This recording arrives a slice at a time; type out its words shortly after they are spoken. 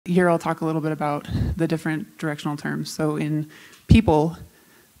here I'll talk a little bit about the different directional terms. So in people,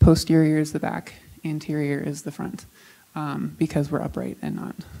 posterior is the back, anterior is the front, because we're upright and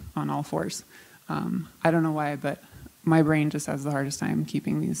not on all fours. I don't know why, but my brain just has the hardest time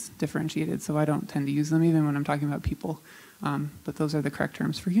keeping these differentiated, so I don't tend to use them even when I'm talking about people. But those are the correct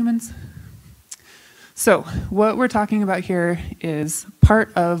terms for humans. So what we're talking about here is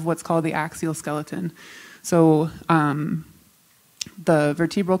part of what's called the axial skeleton. So the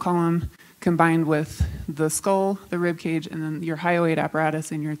vertebral column combined with the skull, the rib cage, and then your hyoid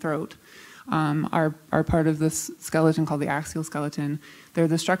apparatus in your throat are part of this skeleton called the axial skeleton. They're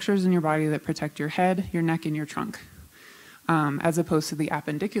the structures in your body that protect your head, your neck, and your trunk, as opposed to the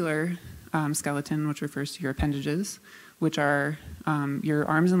appendicular skeleton, which refers to your appendages, which are your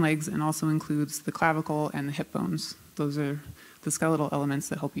arms and legs, and also includes the clavicle and the hip bones. Those are the skeletal elements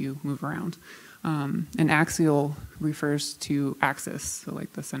that help you move around. And axial refers to axis, so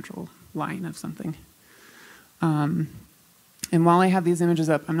like the central line of something. And while I have these images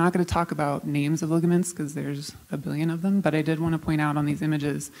up, I'm not going to talk about names of ligaments because there's a billion of them, but I did want to point out on these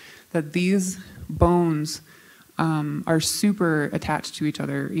images that these bones are super attached to each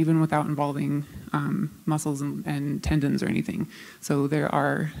other, even without involving muscles and tendons or anything. So there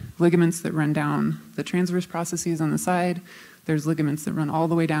are ligaments that run down the transverse processes on the side. There's ligaments that run all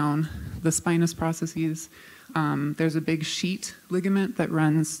the way down the spinous processes. There's a big sheet ligament that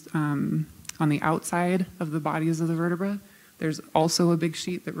runs on the outside of the bodies of the vertebra. There's also a big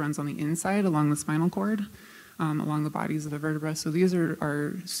sheet that runs on the inside along the spinal cord, along the bodies of the vertebra. So these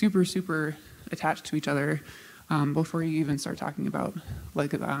are super, super attached to each other before you even start talking about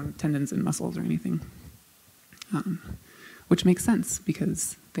like tendons and muscles or anything, which makes sense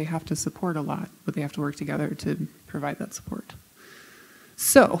because they have to support a lot, but they have to work together to provide that support.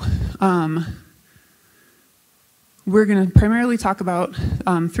 So we're going to primarily talk about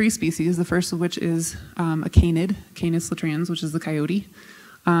three species, the first of which is a canid, Canis latrans, which is the coyote.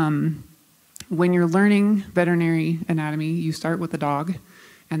 When you're learning veterinary anatomy, you start with the dog,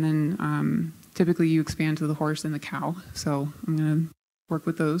 and then typically you expand to the horse and the cow. So I'm going to work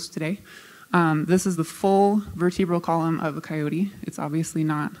with those today. This is the full vertebral column of a coyote. It's obviously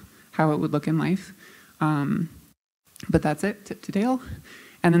not how it would look in life, but that's it, tip to tail.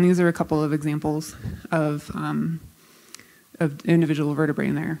 And then these are a couple of examples of individual vertebrae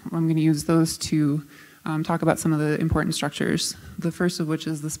in there. I'm going to use those to talk about some of the important structures. The first of which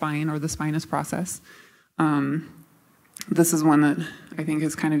is the spine or the spinous process. This is one that I think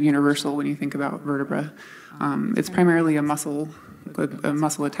is kind of universal when you think about vertebra. It's primarily a muscle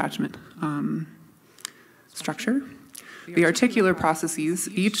attachment structure. The articular processes,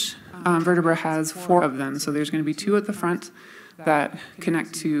 each vertebra has 4 of them. So there's going to be 2 at the front that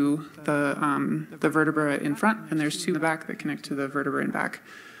connect to the vertebra in front, and there's 2 in the back that connect to the vertebra in back.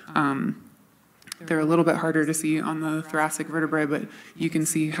 They're a little bit harder to see on the thoracic vertebrae, but you can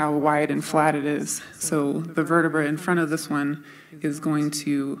see how wide and flat it is. So the vertebra in front of this one is going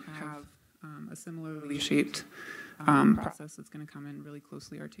to have a similarly shaped process that's going to come in really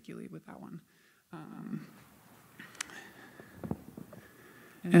closely articulate with that one.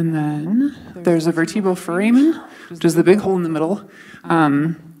 And then there's a vertebral foramen, which is the big hole in the middle.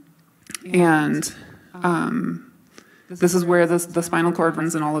 This is where the spinal cord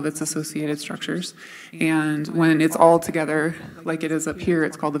runs and all of its associated structures. And when it's all together, like it is up here,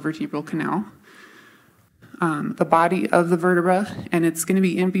 it's called the vertebral canal. The body of the vertebra, and it's going to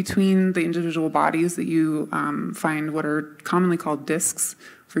be in between the individual bodies that you find what are commonly called discs,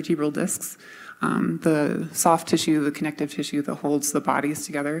 vertebral discs. The soft tissue, the connective tissue that holds the bodies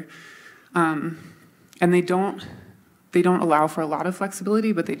together. And they don't allow for a lot of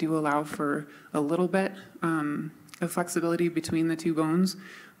flexibility, but they do allow for a little bit of flexibility between the 2 bones,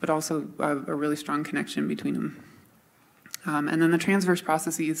 but also a really strong connection between them. And then the transverse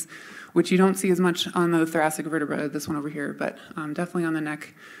processes, which you don't see as much on the thoracic vertebra, this one over here, but definitely on the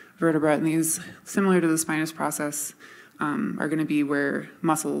neck vertebra. And these, similar to the spinous process, are going to be where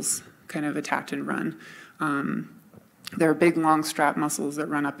muscles kind of attach and run. There are big, long strap muscles that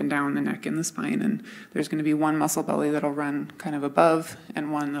run up and down the neck and the spine, and there's going to be one muscle belly that'll run kind of above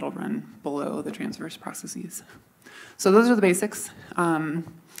and one that'll run below the transverse processes. So those are the basics.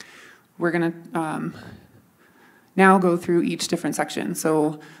 We're going to now go through each different section.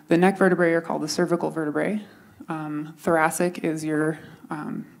 So the neck vertebrae are called the cervical vertebrae. Thoracic is your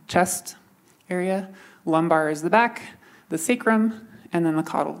chest area. Lumbar is the back, the sacrum, and then the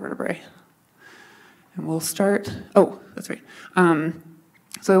caudal vertebrae. And we'll start, oh, that's right.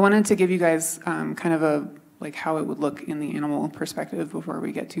 So I wanted to give you guys kind of like how it would look in the animal perspective before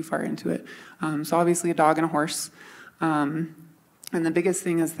we get too far into it. So obviously a dog and a horse. And the biggest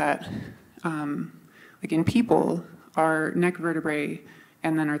thing is that, like in people, our neck vertebrae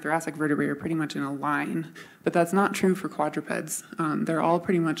and then our thoracic vertebrae are pretty much in a line, but that's not true for quadrupeds. They're all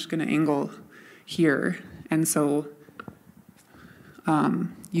pretty much going to angle here, and so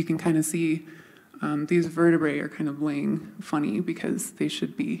you can kind of see these vertebrae are kind of laying funny because they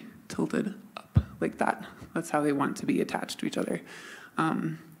should be tilted up like that. That's how they want to be attached to each other.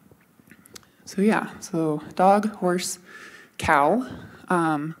 So yeah, so dog, horse, cow.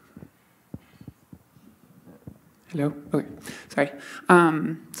 Hello? Okay, sorry.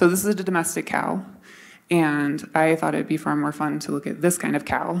 So this is a domestic cow, and I thought it'd be far more fun to look at this kind of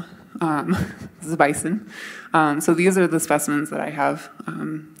cow. This is a bison. So these are the specimens that I have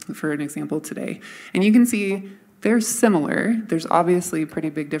for an example today. And you can see they're similar. There's obviously pretty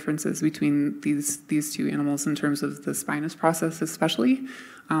big differences between these two animals in terms of the spinous process especially.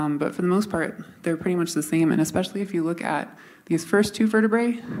 But for the most part, they're pretty much the same. And especially if you look at these first two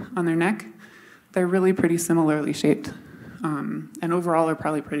vertebrae on their neck, they're really pretty similarly shaped. And overall are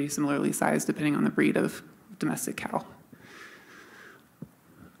probably pretty similarly sized depending on the breed of domestic cow.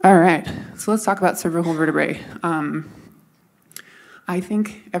 All right, so let's talk about cervical vertebrae. I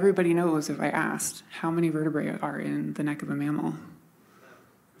think everybody knows if I asked how many vertebrae are in the neck of a mammal.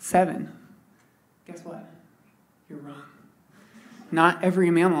 7. Guess what? You're wrong. Not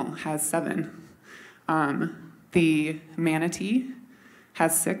every mammal has 7. The manatee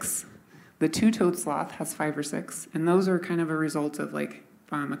has 6. The two-toed sloth has 5 or 6, and those are kind of a result of like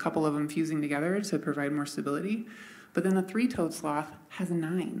a couple of them fusing together to provide more stability. But then the three-toed sloth has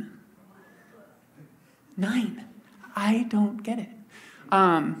 9. 9. I don't get it.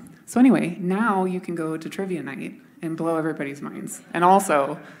 So anyway, now you can go to trivia night and blow everybody's minds, and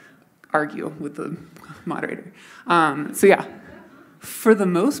also argue with the moderator. So yeah, for the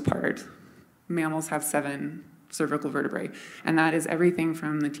most part, mammals have 7 cervical vertebrae, and that is everything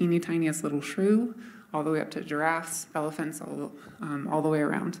from the teeny tiniest little shrew all the way up to giraffes, elephants, all the way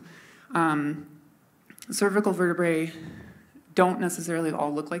around. Cervical vertebrae don't necessarily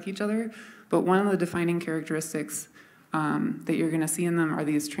all look like each other, but one of the defining characteristics that you're going to see in them are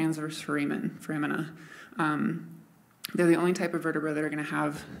these transverse foramina. They're the only type of vertebra that are going to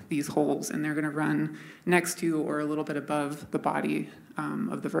have these holes, and they're going to run next to or a little bit above the body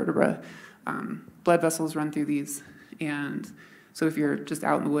of the vertebra. Blood vessels run through these, and so if you're just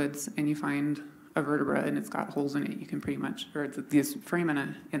out in the woods and you find a vertebra and it's got holes in it, you can pretty much, or these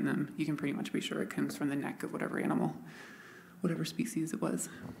foramina in them, you can pretty much be sure it comes from the neck of whatever animal, whatever species it was.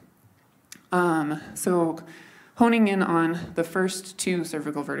 So honing in on the first 2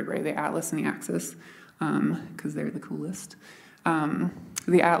 cervical vertebrae, the atlas and the axis, because they're the coolest.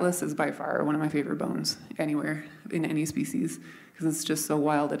 The atlas is by far one of my favorite bones anywhere in any species, because it's just so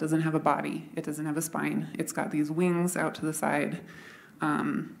wild. It doesn't have a body. It doesn't have a spine. It's got these wings out to the side.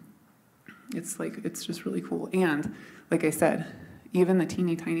 It's just really cool. And like I said, even the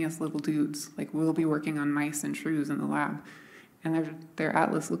teeny tiniest little dudes, like we'll be working on mice and shrews in the lab, and their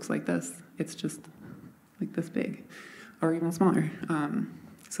atlas looks like this. It's just like this big, or even smaller.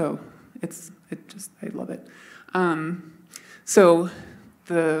 So I love it. So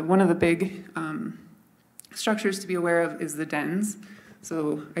one of the big structures to be aware of is the dens.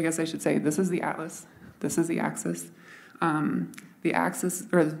 So I guess I should say this is the atlas, this is the axis. The axis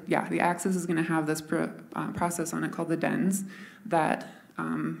is going to have this process on it called the dens that,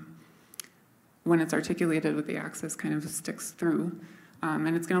 when it's articulated with the axis, kind of sticks through.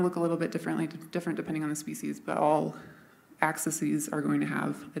 And it's going to look a little bit different depending on the species, but all axes are going to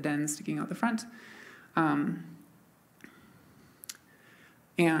have a den sticking out the front.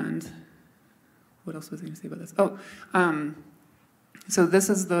 And what else was I going to say about this? So this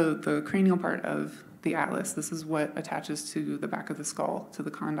is the cranial part of the atlas. This is what attaches to the back of the skull, to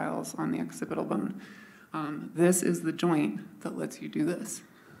the condyles on the occipital bone. This is the joint that lets you do this,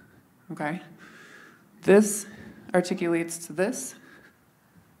 okay? This articulates to this,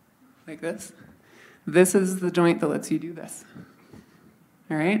 like this. This is the joint that lets you do this,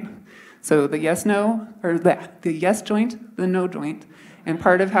 all right? So the yes-no, or the yes joint, the no joint, and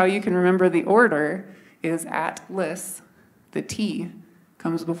part of how you can remember the order is atlas, the T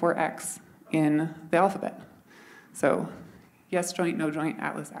comes before X in the alphabet. So yes joint, no joint,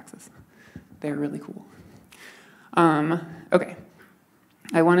 atlas, axis. They're really cool. Okay.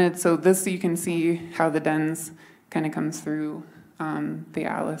 So this you can see how the dens kind of comes through the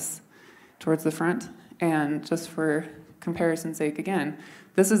atlas towards the front. And just for comparison's sake, again,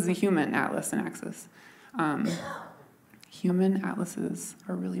 this is the human atlas and axis. Human atlases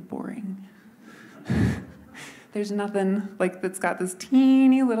are really boring. There's nothing like that's got this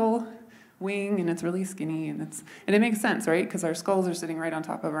teeny little wing, and it's really skinny, and it makes sense, right? Because our skulls are sitting right on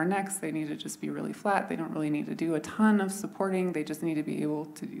top of our necks. They need to just be really flat. They don't really need to do a ton of supporting. They just need to be able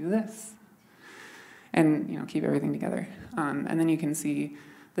to do this and, you know, keep everything together. And then you can see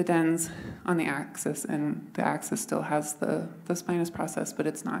the dens on the axis, and the axis still has the spinous process, but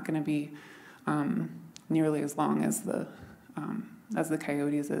it's not going to be nearly as long as the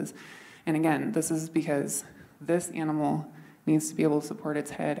coyote's is. And again, this is because this animal needs to be able to support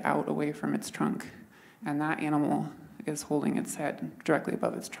its head out away from its trunk, and that animal is holding its head directly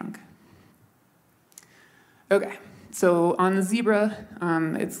above its trunk. Okay, so on the zebra,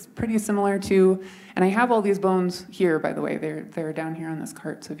 it's pretty similar to, and I have all these bones here, by the way. They're down here on this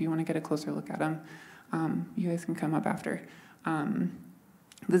cart, so if you want to get a closer look at them, you guys can come up after.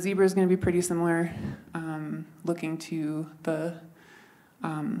 The zebra is going to be pretty similar, looking to the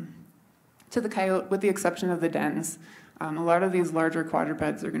coyote, with the exception of the dens. A lot of these larger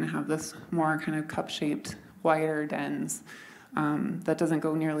quadrupeds are going to have this more kind of cup-shaped, wider dens that doesn't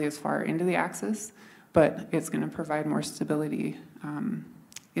go nearly as far into the axis, but it's going to provide more stability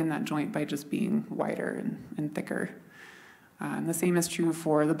in that joint by just being wider and thicker. And the same is true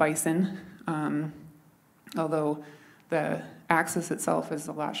for the bison, although the axis itself is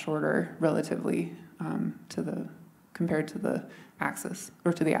a lot shorter relatively compared to the axis,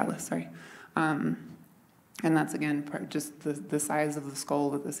 or to the atlas, sorry. And that's, again, just the size of the skull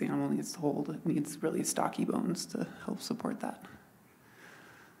that this animal needs to hold. It needs really stocky bones to help support that.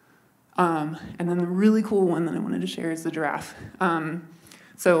 And then the really cool one that I wanted to share is the giraffe.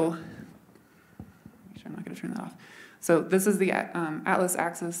 So, make sure I'm not going to turn that off. So this is the atlas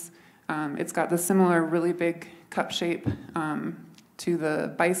axis. It's got this similar really big cup shape to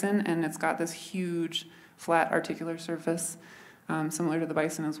the bison, and it's got this huge flat articular surface, similar to the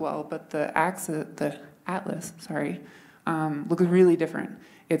bison as well. But the atlas, looks really different.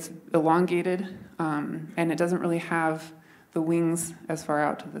 It's elongated, and it doesn't really have the wings as far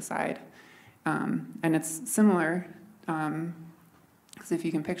out to the side. And it's similar, because if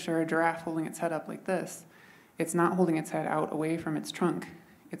you can picture a giraffe holding its head up like this, it's not holding its head out away from its trunk.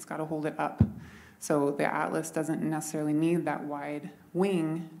 It's got to hold it up. So the atlas doesn't necessarily need that wide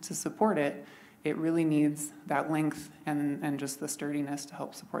wing to support it. It really needs that length and just the sturdiness to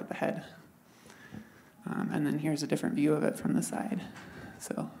help support the head. And then here's a different view of it from the side.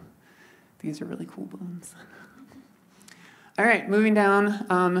 So these are really cool bones. All right, moving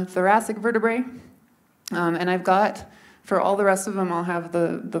down, thoracic vertebrae. And I've got, for all the rest of them, I'll have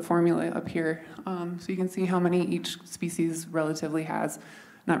the formula up here. So you can see how many each species relatively has.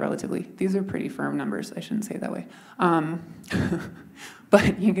 Not relatively, these are pretty firm numbers, I shouldn't say it that way.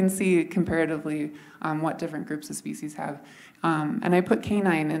 But you can see comparatively what different groups of species have. And I put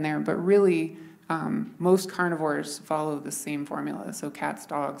canine in there, but really most carnivores follow the same formula. So cats,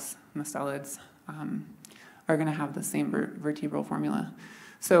 dogs, mustelids are going to have the same vertebral formula.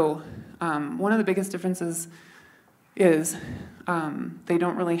 So one of the biggest differences is they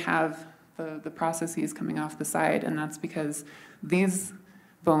don't really have the processes coming off the side, and that's because these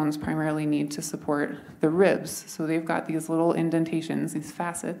bones primarily need to support the ribs. So they've got these little indentations, these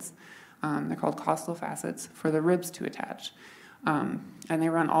facets, they're called costal facets, for the ribs to attach. And they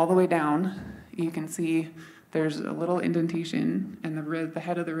run all the way down. You can see there's a little indentation, and the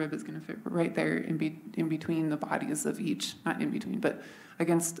head of the rib is going to fit right there in between the bodies of each, not in between, but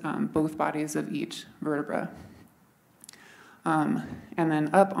against both bodies of each vertebra. And then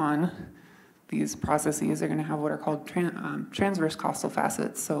up on these processes are going to have what are called transverse costal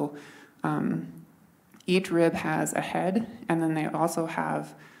facets. So each rib has a head, and then they also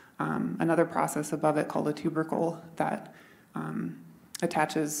have another process above it called a tubercle that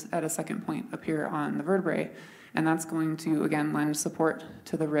attaches at a second point up here on the vertebrae. And that's going to, again, lend support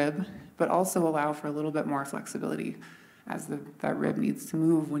to the rib, but also allow for a little bit more flexibility as that rib needs to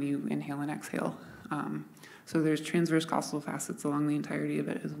move when you inhale and exhale. So there's transverse costal facets along the entirety of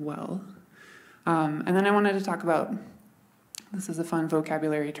it as well. And then I wanted to talk about, this is a fun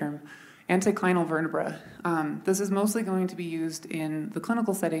vocabulary term, anticlinal vertebra. This is mostly going to be used in the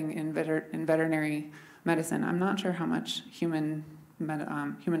clinical setting in veterinary medicine. I'm not sure how much human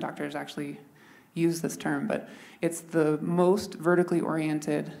doctors actually use this term, but it's the most vertically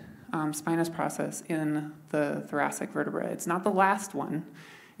oriented spinous process in the thoracic vertebra. It's not the last one,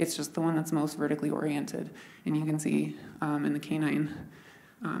 it's just the one that's most vertically oriented. And you can see in the canine,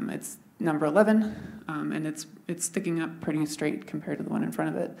 it's number 11, and it's sticking up pretty straight compared to the one in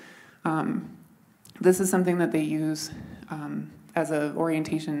front of it. This is something that they use as an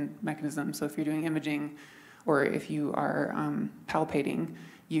orientation mechanism. So if you're doing imaging or if you are palpating,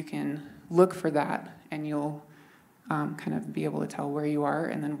 you can look for that, and you'll kind of be able to tell where you are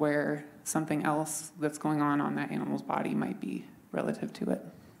and then where something else that's going on that animal's body might be relative to it.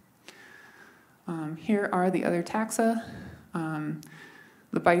 Here are the other taxa.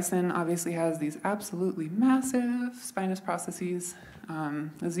 The bison obviously has these absolutely massive spinous processes.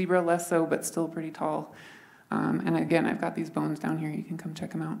 The zebra less so, but still pretty tall. And again, I've got these bones down here. You can come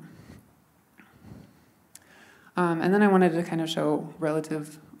check them out. And then I wanted to kind of show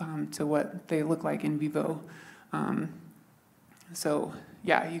relative to what they look like in vivo. So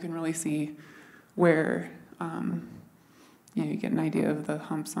yeah, you can really see where you get an idea of the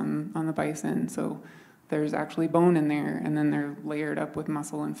humps on the bison. So there's actually bone in there, and then they're layered up with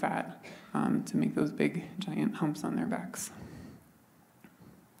muscle and fat to make those big, giant humps on their backs.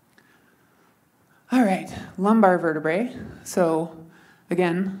 All right, lumbar vertebrae. So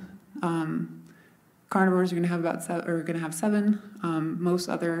again, carnivores are going to have seven. Most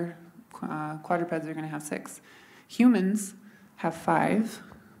other quadrupeds are going to have 6. Humans have 5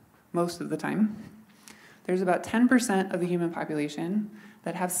 most of the time. There's about 10% of the human population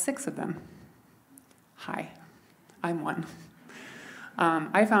that have 6 of them. Hi, I'm one.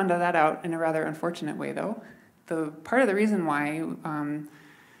 I found that out in a rather unfortunate way, though. Part of the reason why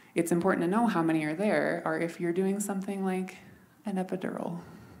it's important to know how many are there are if you're doing something like an epidural,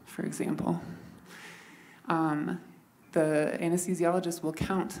 for example. The anesthesiologist will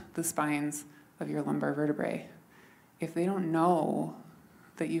count the spines of your lumbar vertebrae. If they don't know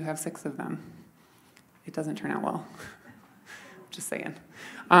that you have 6 of them, it doesn't turn out well. Just saying.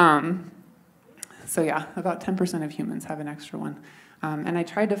 So yeah, about 10% of humans have an extra one. And I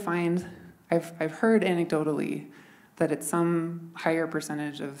tried to find, I've heard anecdotally that it's some higher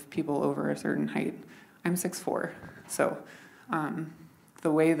percentage of people over a certain height. I'm 6'4", so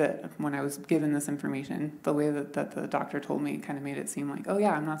the way that, when I was given this information, the way that the doctor told me kind of made it seem like, oh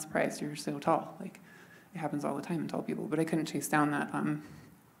yeah, I'm not surprised you're so tall. Like, it happens all the time in tall people, but I couldn't chase down that,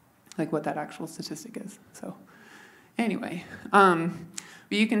 like what that actual statistic is. So anyway, but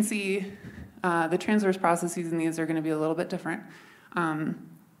you can see the transverse processes in these are gonna be a little bit different.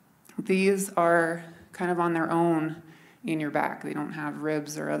 These are kind of on their own in your back. They don't have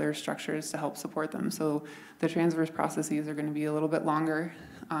ribs or other structures to help support them. So the transverse processes are going to be a little bit longer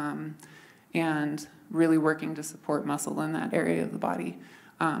and really working to support muscle in that area of the body.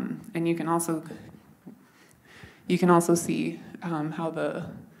 And you can also see how the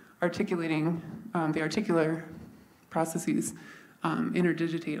articular processes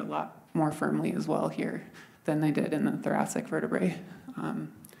interdigitate a lot more firmly as well here than they did in the thoracic vertebrae.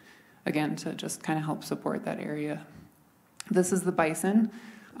 Again, to just kind of help support that area. This is the bison.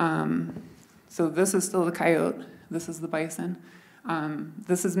 So this is still the coyote. This is the bison.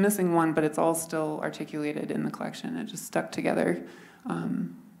 This is missing one, but it's all still articulated in the collection. It just stuck together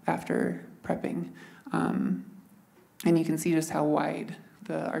after prepping. And you can see just how wide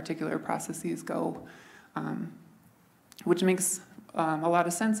the articular processes go, which makes a lot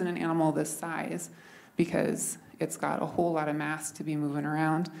of sense in an animal this size because it's got a whole lot of mass to be moving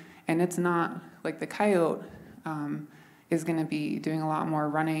around. And it's not like the coyote is going to be doing a lot more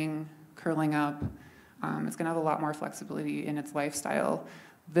running, curling up. It's going to have a lot more flexibility in its lifestyle.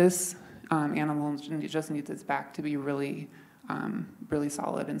 This animal just needs its back to be really, really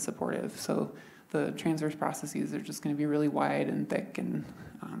solid and supportive. So the transverse processes are just going to be really wide and thick and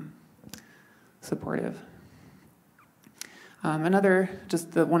supportive. One of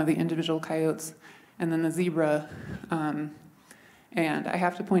the individual coyotes, and then the zebra. And I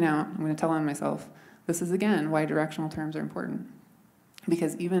have to point out, I'm going to tell on myself, this is again why directional terms are important.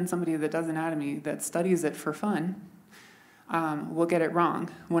 Because even somebody that does anatomy, that studies it for fun, will get it wrong.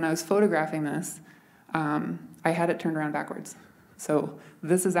 When I was photographing this, I had it turned around backwards. So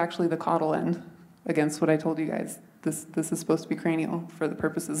this is actually the caudal end against what I told you guys. This is supposed to be cranial for the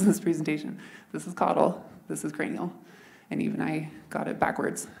purposes of this presentation. This is caudal, this is cranial. And even I got it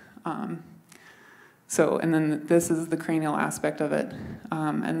backwards. And then this is the cranial aspect of it.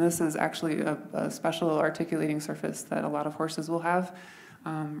 And this is actually a special articulating surface that a lot of horses will have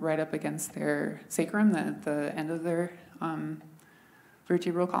right up against their sacrum, the end of their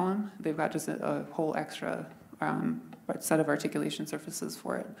vertebral column. They've got just a whole extra set of articulation surfaces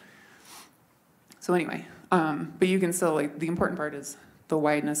for it. So anyway, but you can still, the important part is the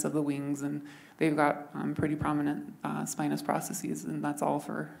wideness of the wings, and they've got pretty prominent spinous processes, and that's all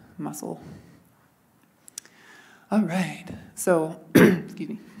for muscle. All right, so, excuse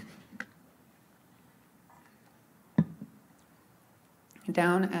me.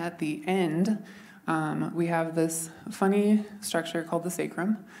 Down at the end, we have this funny structure called the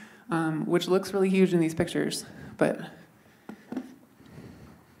sacrum, which looks really huge in these pictures, but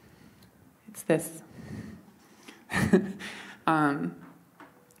it's this.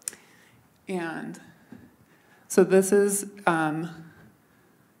 And so this is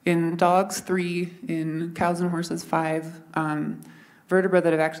in dogs 3, in cows and horses 5, vertebrae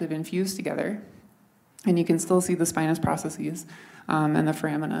that have actually been fused together. And you can still see the spinous processes and the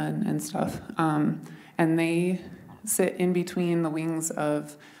foramina and stuff. And they sit in between the wings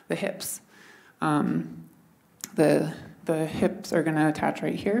of the hips. The hips are going to attach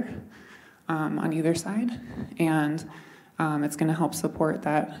right here on either side, and it's going to help support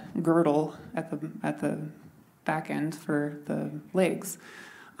that girdle at the back end for the legs.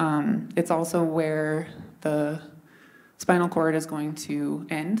 It's also where the spinal cord is going to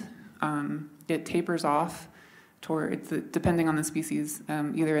end. It tapers off toward, depending on the species,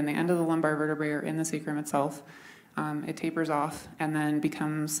 either in the end of the lumbar vertebrae or in the sacrum itself. It tapers off and then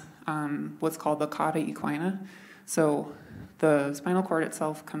becomes what's called the cauda equina. So the spinal cord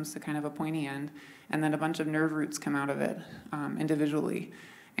itself comes to kind of a pointy end, and then a bunch of nerve roots come out of it individually.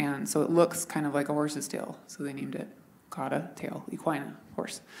 And so it looks kind of like a horse's tail, so they named it cauda, tail, equina,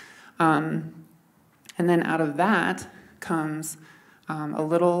 horse. And then out of that comes a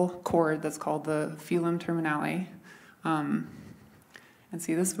little cord that's called the filum terminale. And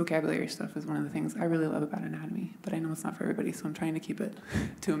see, this vocabulary stuff is one of the things I really love about anatomy, but I know it's not for everybody, so I'm trying to keep it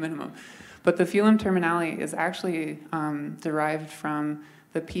to a minimum. But the filum terminale is actually derived from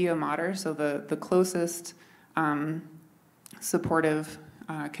the pia mater, so the closest supportive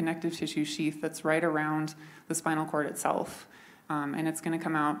connective tissue sheath that's right around the spinal cord itself. And it's going to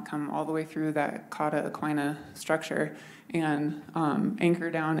come all the way through that cauda equina structure and anchor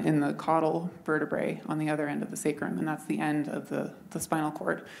down in the caudal vertebrae on the other end of the sacrum, and that's the end of the spinal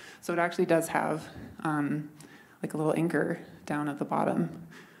cord. So it actually does have like a little anchor down at the bottom.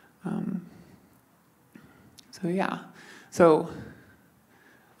 So yeah, so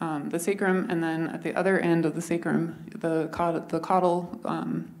the sacrum, and then at the other end of the sacrum, the caudal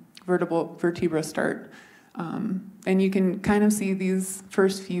vertebra start. And you can kind of see these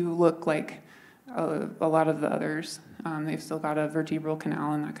first few look like a lot of the others. They've still got a vertebral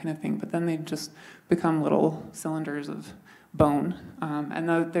canal and that kind of thing, but then they just become little cylinders of bone. And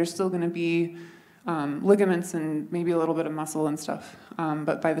there's still going to be ligaments and maybe a little bit of muscle and stuff.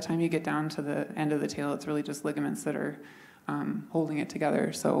 But by the time you get down to the end of the tail, it's really just ligaments that are holding it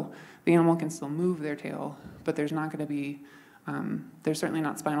together. So the animal can still move their tail, but there's not going to be, there's certainly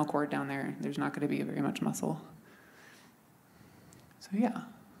not spinal cord down there. There's not going to be very much muscle. So yeah,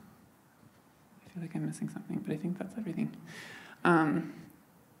 I feel like I'm missing something, but I think that's everything. And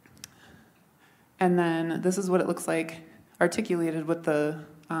then this is what it looks like articulated with the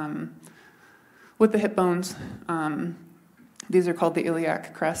hip bones. These are called the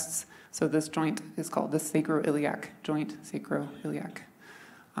iliac crests. So this joint is called the sacroiliac joint, sacroiliac.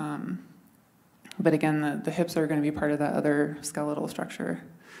 But again, the hips are going to be part of that other skeletal structure.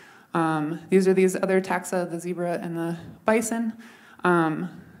 These are these other taxa, the zebra and the bison.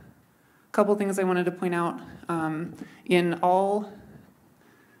 Couple things I wanted to point out. In all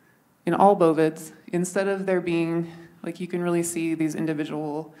bovids, instead of there being, like you can really see these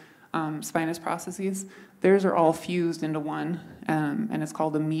individual spinous processes, theirs are all fused into one, and it's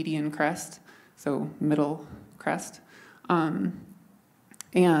called a median crest, so middle crest. And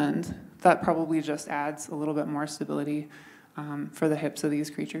that probably just adds a little bit more stability for the hips of these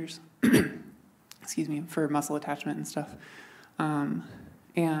creatures. Excuse me, for muscle attachment and stuff.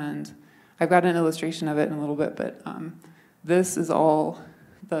 And I've got an illustration of it in a little bit, but this is all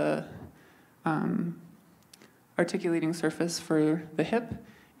the articulating surface for the hip,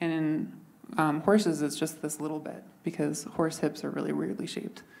 and in horses it's just this little bit because horse hips are really weirdly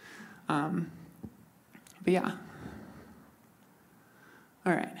shaped. But yeah.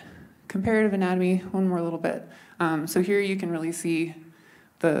 All right, comparative anatomy, one more little bit. So here you can really see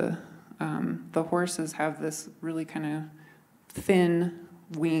the horses have this really kind of thin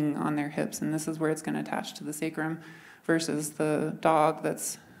wing on their hips, and this is where it's going to attach to the sacrum, versus the dog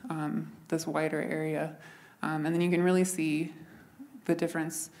that's this wider area. And then you can really see the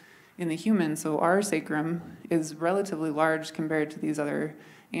difference in the human. So our sacrum is relatively large compared to these other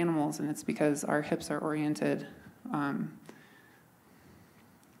animals, and it's because our hips are oriented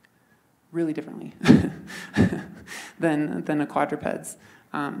really differently than a quadruped's.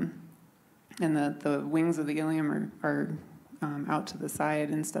 And the wings of the ilium are out to the side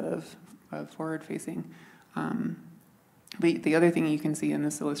instead of forward facing. But the other thing you can see in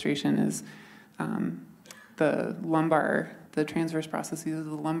this illustration is the lumbar, the transverse processes of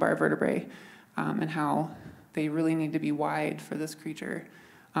the lumbar vertebrae, and how they really need to be wide for this creature.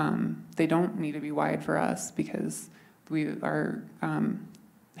 They don't need to be wide for us because our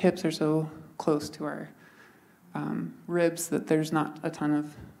hips are so close to our ribs, that there's not a ton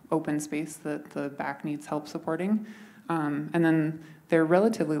of open space that the back needs help supporting. And then they're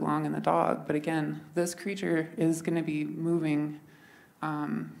relatively long in the dog, but again, this creature is going to be moving,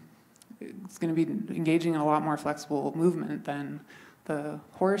 it's going to be engaging in a lot more flexible movement than the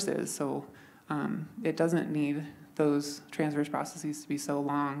horse is, so it doesn't need those transverse processes to be so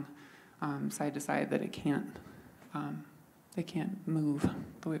long side to side that it can't move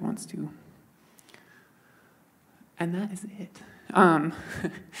the way it wants to. And that is it.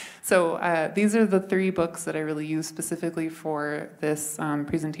 So these are the 3 books that I really use specifically for this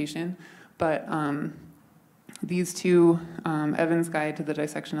presentation. But these 2, Evan's Guide to the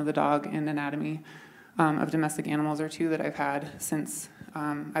Dissection of the Dog and Anatomy of Domestic Animals, are 2 that I've had since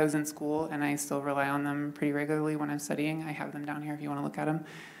I was in school, and I still rely on them pretty regularly when I'm studying. I have them down here if you want to look at them.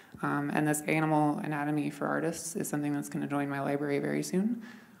 And this Animal Anatomy for Artists is something that's going to join my library very soon.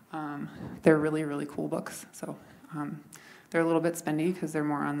 They're really, really cool books. So they're a little bit spendy because they're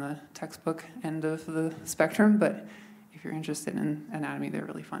more on the textbook end of the spectrum, but if you're interested in anatomy, they're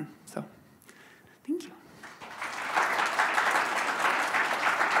really fun. So thank you.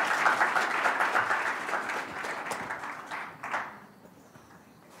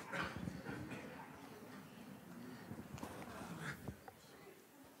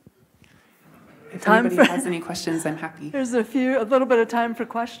 If anybody has any questions, I'm happy. There's a little bit of time for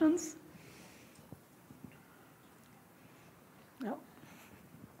questions. No.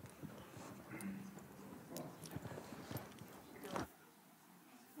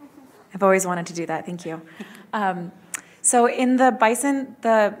 I've always wanted to do that. Thank you. So in the bison,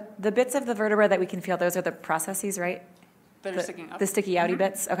 the bits of the vertebra that we can feel, those are the processes, right? That are sticking up. The sticky outy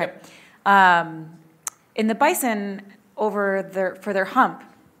bits? Okay. In the bison, for their hump,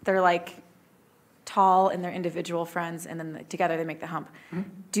 they're like tall and they're individual friends, and then together they make the hump. Mm-hmm.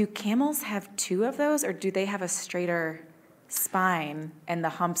 Do camels have 2 of those, or do they have a straighter spine and the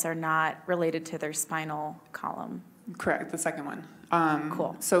humps are not related to their spinal column? Correct, the second one.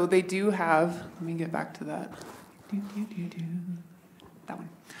 Cool. So they do have, let me get back to that. That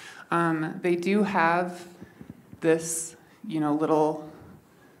one. They do have this, little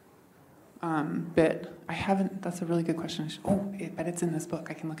bit. I haven't, that's a really good question. But it's in this book.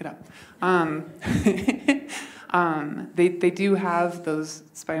 I can look it up. They do have those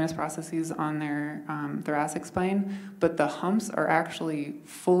spinous processes on their thoracic spine, but the humps are actually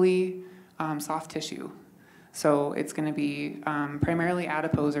fully soft tissue. So it's going to be primarily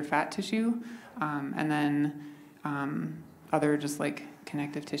adipose or fat tissue, and then other just like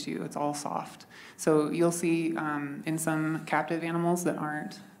connective tissue. It's all soft. So you'll see in some captive animals that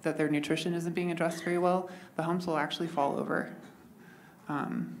their nutrition isn't being addressed very well, the humps will actually fall over.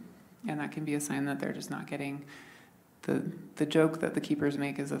 And that can be a sign that they're just not getting, the joke that the keepers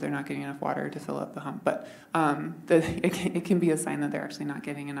make is that they're not getting enough water to fill up the hump. But it can be a sign that they're actually not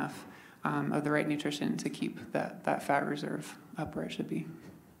getting enough of the right nutrition to keep that fat reserve up where it should be.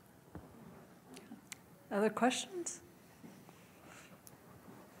 Other questions?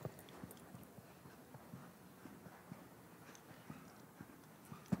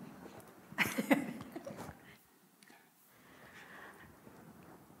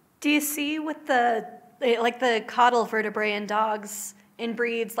 Do you see with the caudal vertebrae in dogs, in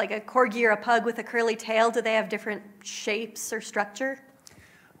breeds, like a corgi or a pug with a curly tail, do they have different shapes or structure?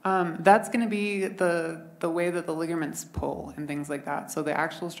 That's going to be the way that the ligaments pull and things like that. So the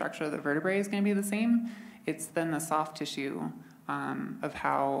actual structure of the vertebrae is going to be the same. It's then the soft tissue of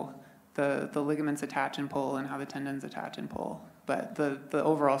how the ligaments attach and pull and how the tendons attach and pull. But the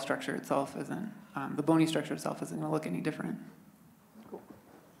overall structure itself isn't, the bony structure itself isn't going to look any different.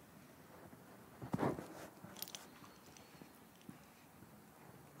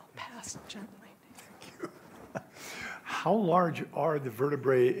 Gently. Thank you. How large are the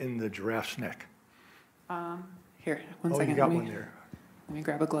vertebrae in the giraffe's neck? Here, one second. You got one there. Let me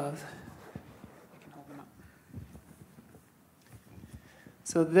grab a glove. I can hold them up.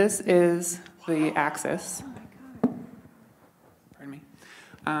 So this is the axis. Pardon me.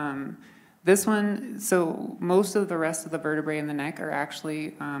 This one, so most of the rest of the vertebrae in the neck are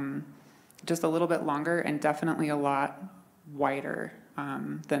actually just a little bit longer and definitely a lot wider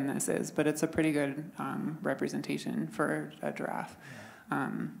than this is, but it's a pretty good representation for a giraffe.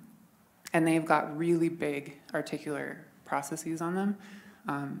 And they've got really big articular processes on them.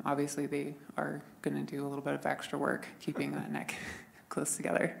 Obviously, they are going to do a little bit of extra work keeping that neck close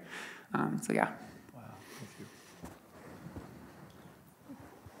together. So yeah. Wow, thank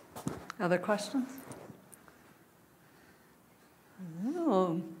you. Other questions?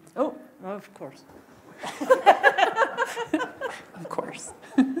 Oh, of course. Of course.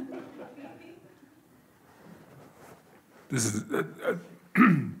 This is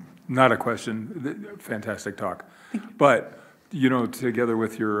not a question, fantastic talk. But, you know, together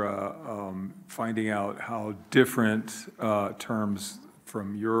with your finding out how different terms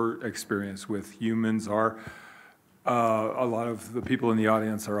from your experience with humans are, a lot of the people in the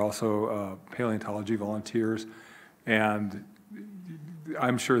audience are also paleontology volunteers, and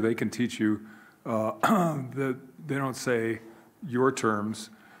I'm sure they can teach you that they don't say your terms.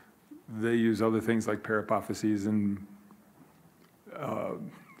 They use other things like parapophyses and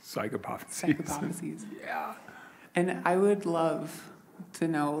psychopophyses. Psychopophyses. Yeah. And I would love to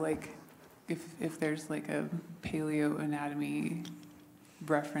know, like, if there's like a paleoanatomy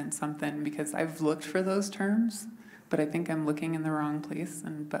reference, something, because I've looked for those terms, but I think I'm looking in the wrong place.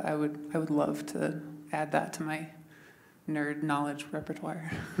 But I would love to add that to my nerd knowledge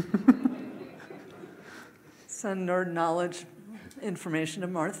repertoire. Send nerd knowledge information to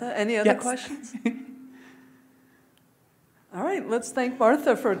Martha. Any other Yes. questions? All right, let's thank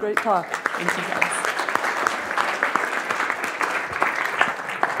Martha for a great talk. Thank you guys.